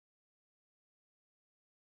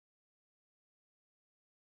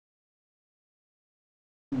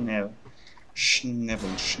No.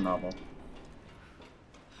 Schnivel schnavel.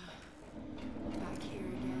 Back here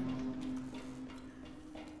again.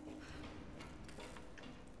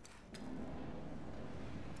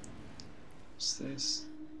 What's this?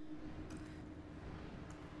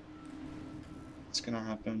 What's gonna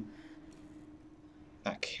happen?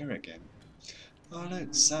 Back here again. Oh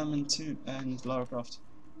look, Sam and Lara Croft.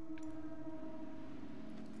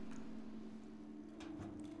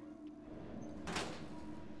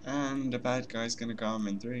 And the bad guy's gonna come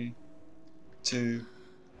in 3, 2,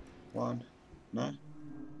 1. No?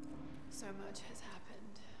 So much has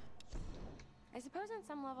happened. I suppose on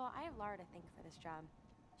some level, I have Lara to thank for this job.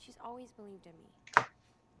 She's always believed in me.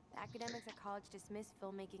 The academics at college dismissed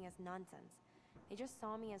filmmaking as nonsense. They just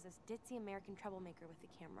saw me as this ditzy American troublemaker with the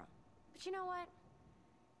camera. But you know what?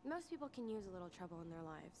 Most people can use a little trouble in their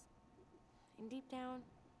lives. And deep down,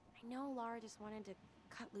 I know Lara just wanted to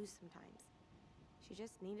cut loose sometimes. She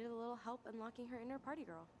just needed a little help unlocking her inner party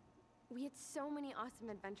girl. We had so many awesome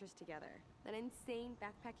adventures together. That insane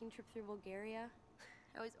backpacking trip through Bulgaria.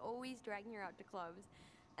 I was always dragging her out to clubs.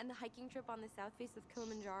 And the hiking trip on the south face of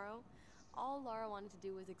Kilimanjaro. All Lara wanted to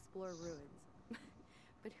do was explore ruins.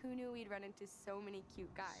 But who knew we'd run into so many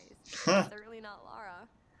cute guys? Certainly not Lara.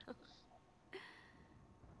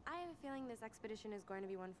 I have a feeling this expedition is going to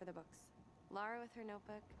be one for the books. Lara with her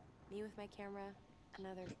notebook, me with my camera,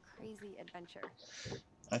 another crazy adventure.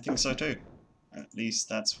 I think so too. At least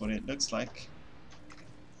that's what it looks like.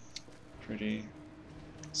 Pretty.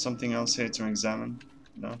 Something else here to examine?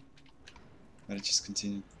 No? Let it just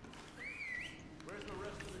continue. Where's the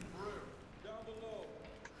rest of the crew? Down below.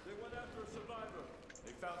 They went after a survivor.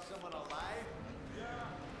 They found someone alive? Yeah.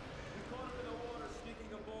 We caught him in the water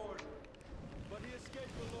sneaking aboard. But he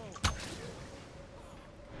escaped below.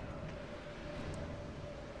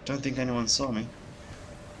 Don't think anyone saw me.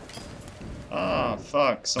 Ah,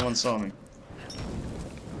 fuck. Someone saw me.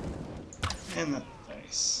 In the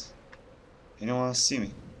face. Anyone else see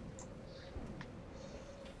me?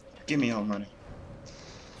 Give me all money.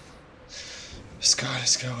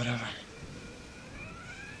 Let's go, whatever.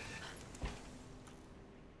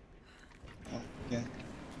 Oh, yeah.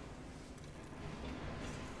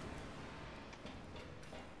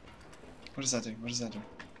 What does that do? What does that do?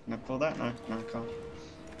 Can I pull that? No, no, I can't.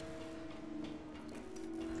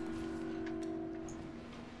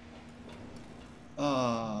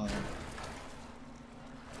 Ah.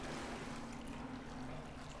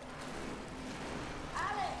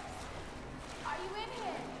 Alex! Are you in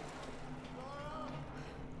here? Laura!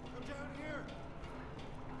 I'm down here!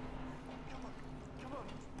 Come on, come on!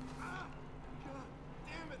 Ah! God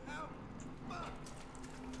damn it, now! Fuck!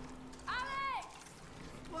 Alex!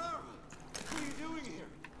 Laura! What are you doing here?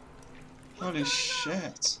 Holy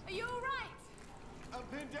shit. Are you alright? I'm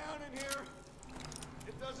pinned down in here!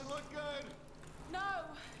 It doesn't look good! No!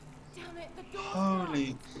 Damn it, the door's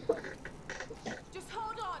Holy. blocked. Just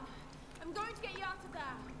hold on. I'm going to get you out of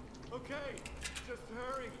there. Okay, just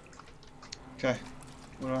hurry. Okay.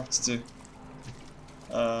 What do I have to do?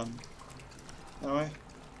 That way?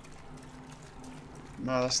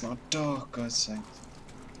 No, that's not a door, God's sake.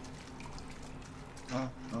 Oh,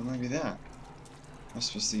 well, maybe that. I'm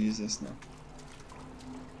supposed to use this now.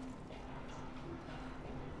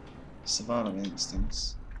 Survival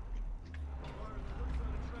instincts. Laura, the hook's on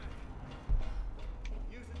a track.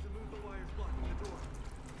 Use it to move the wires blocking the door.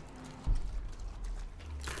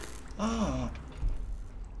 Ah!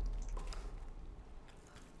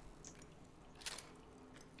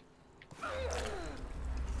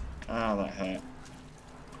 Ah, that hurt.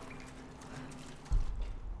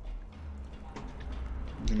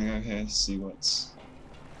 I'm gonna go here to see what's...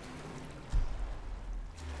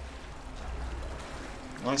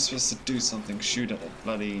 Am I supposed to do something? Shoot at the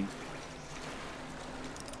bloody...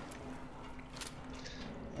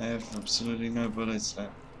 I have absolutely no bullets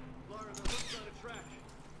left. Laura, the hook's on a track.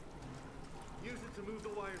 Use it to move the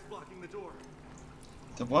wires blocking the door.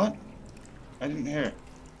 The what? I didn't hear it.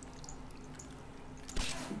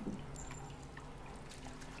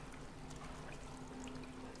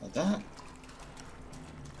 Like that?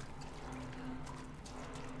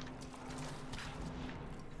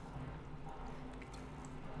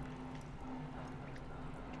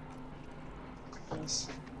 Yes.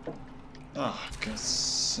 Ah, God's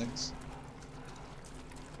sakes.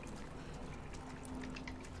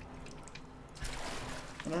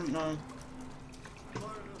 I don't know. Laura,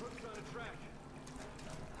 the hook's on a track.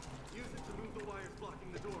 Use it to move the wires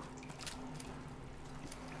blocking the door.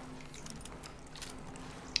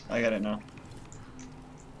 I get it now.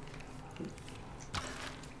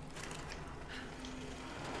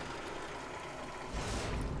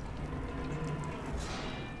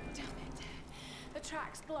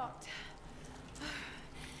 blocked.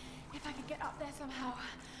 If I could get up there somehow,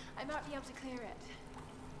 I might be able to clear it.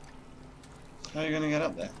 How are you gonna get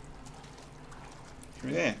up there?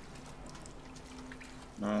 Through here?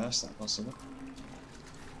 No, that's not possible.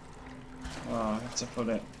 Oh, I have to pull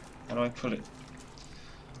it. How do I pull it?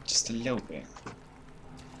 Just a little bit.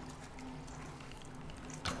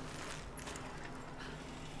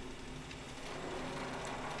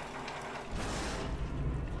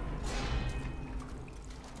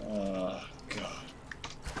 Oh, God.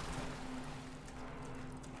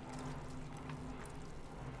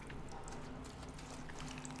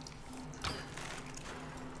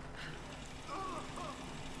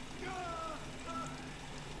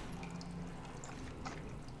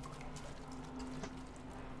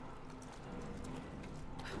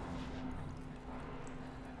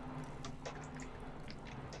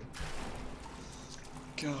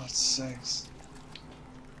 God's sakes.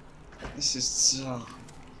 This is so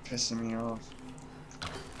pissing me off.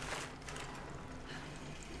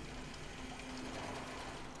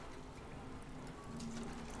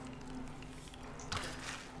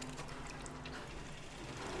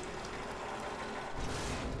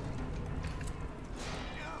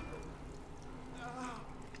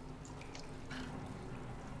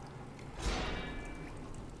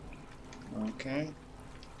 Okay.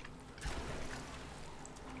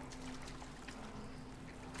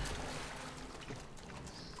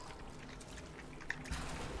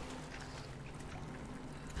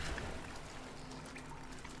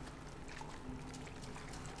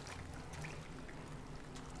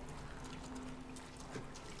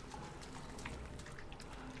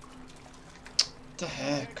 What the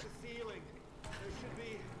heck? Check the ceiling. There should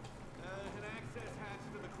be an access hatch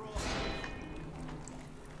to the crawl space.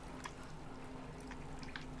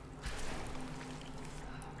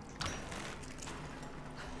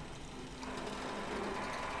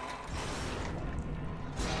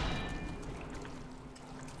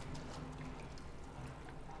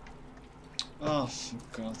 Oh,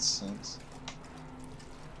 for God's sakes.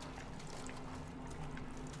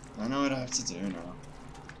 I know what I have to do now.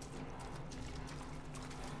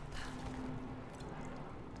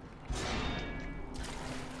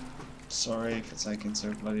 Sorry for taking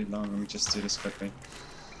so bloody long, let me just do this quickly.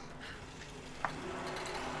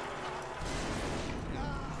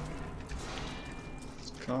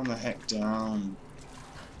 Calm the heck down.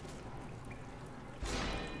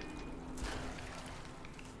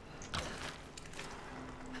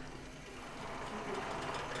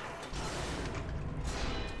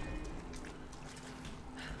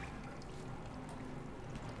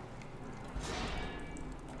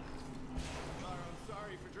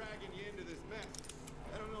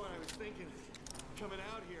 Coming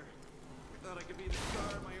out here, thought I could be the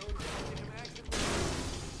star of my own goddamn action.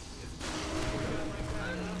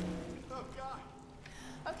 Oh God!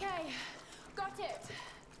 Okay, got it.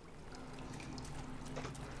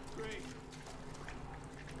 Great.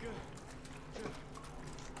 Good.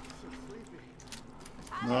 So sleepy.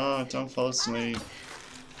 No, don't fall asleep. Oh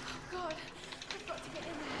God, I've got to get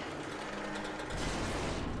in there.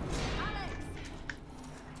 Alex,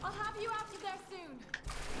 I'll have you out of there soon.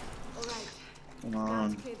 All right. Come Time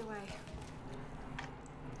on. to clear the way.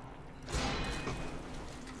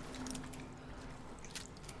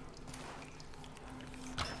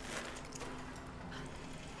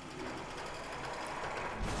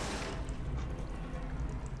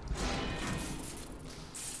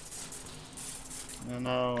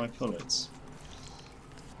 No, I pull it.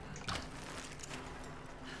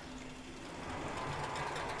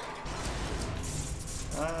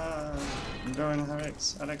 Ah, I'm going,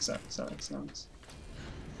 Alex. Alex. Oh, Alex,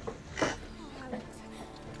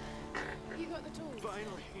 you got the tools.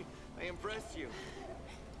 Finally, I impressed you.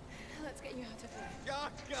 Let's get you out of here. Oh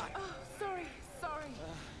God! Oh, sorry.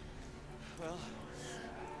 Well,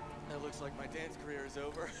 that looks like my dance career is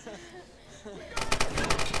over.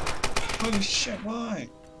 Holy shit, why?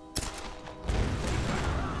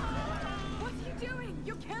 What are you doing?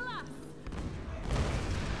 You'll kill us.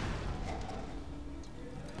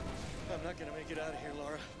 I'm not gonna make it out of here,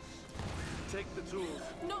 Laura. Take the tools.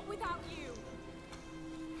 Not without you.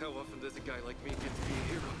 How often does a guy like me get to be a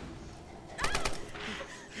hero?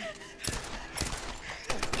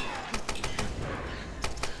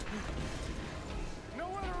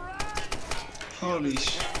 Nowhere to run! Holy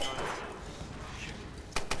shit.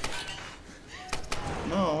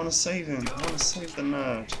 No, I want to save him. I want to save the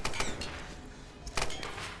nerd.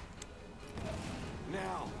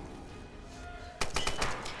 Now.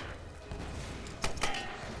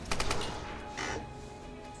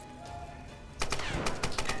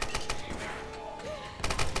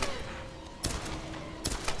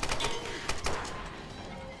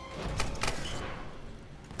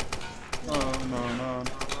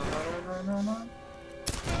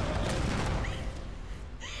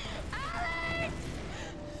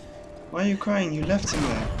 Why are you crying? You left him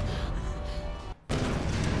there.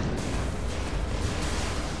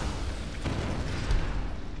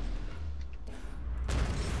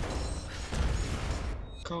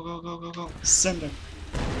 Go, go, go, go, go. Send her.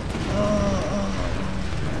 Oh,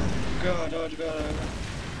 God, oh, God.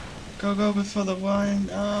 Go, go before the wine.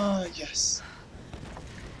 Ah, yes.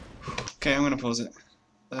 Okay, I'm gonna pause it.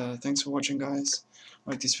 Thanks for watching, guys.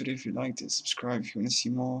 Like this video if you liked it. Subscribe if you want to see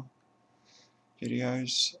more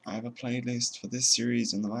videos. I have a playlist for this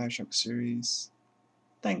series and the Bioshock series.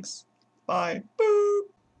 Thanks. Bye. Boop.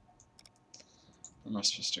 Where am I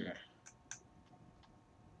supposed to go?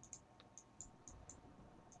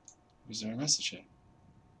 Was there a message here?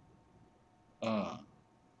 Ah,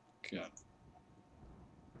 God.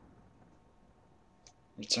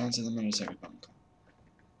 Return to the military bunker.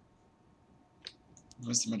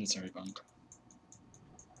 Where's the military bunker?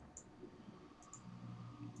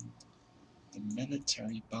 The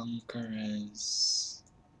military bunker is...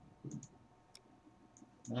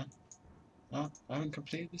 Huh? Huh? I haven't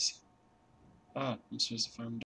completed this yet. Ah, I'm supposed to find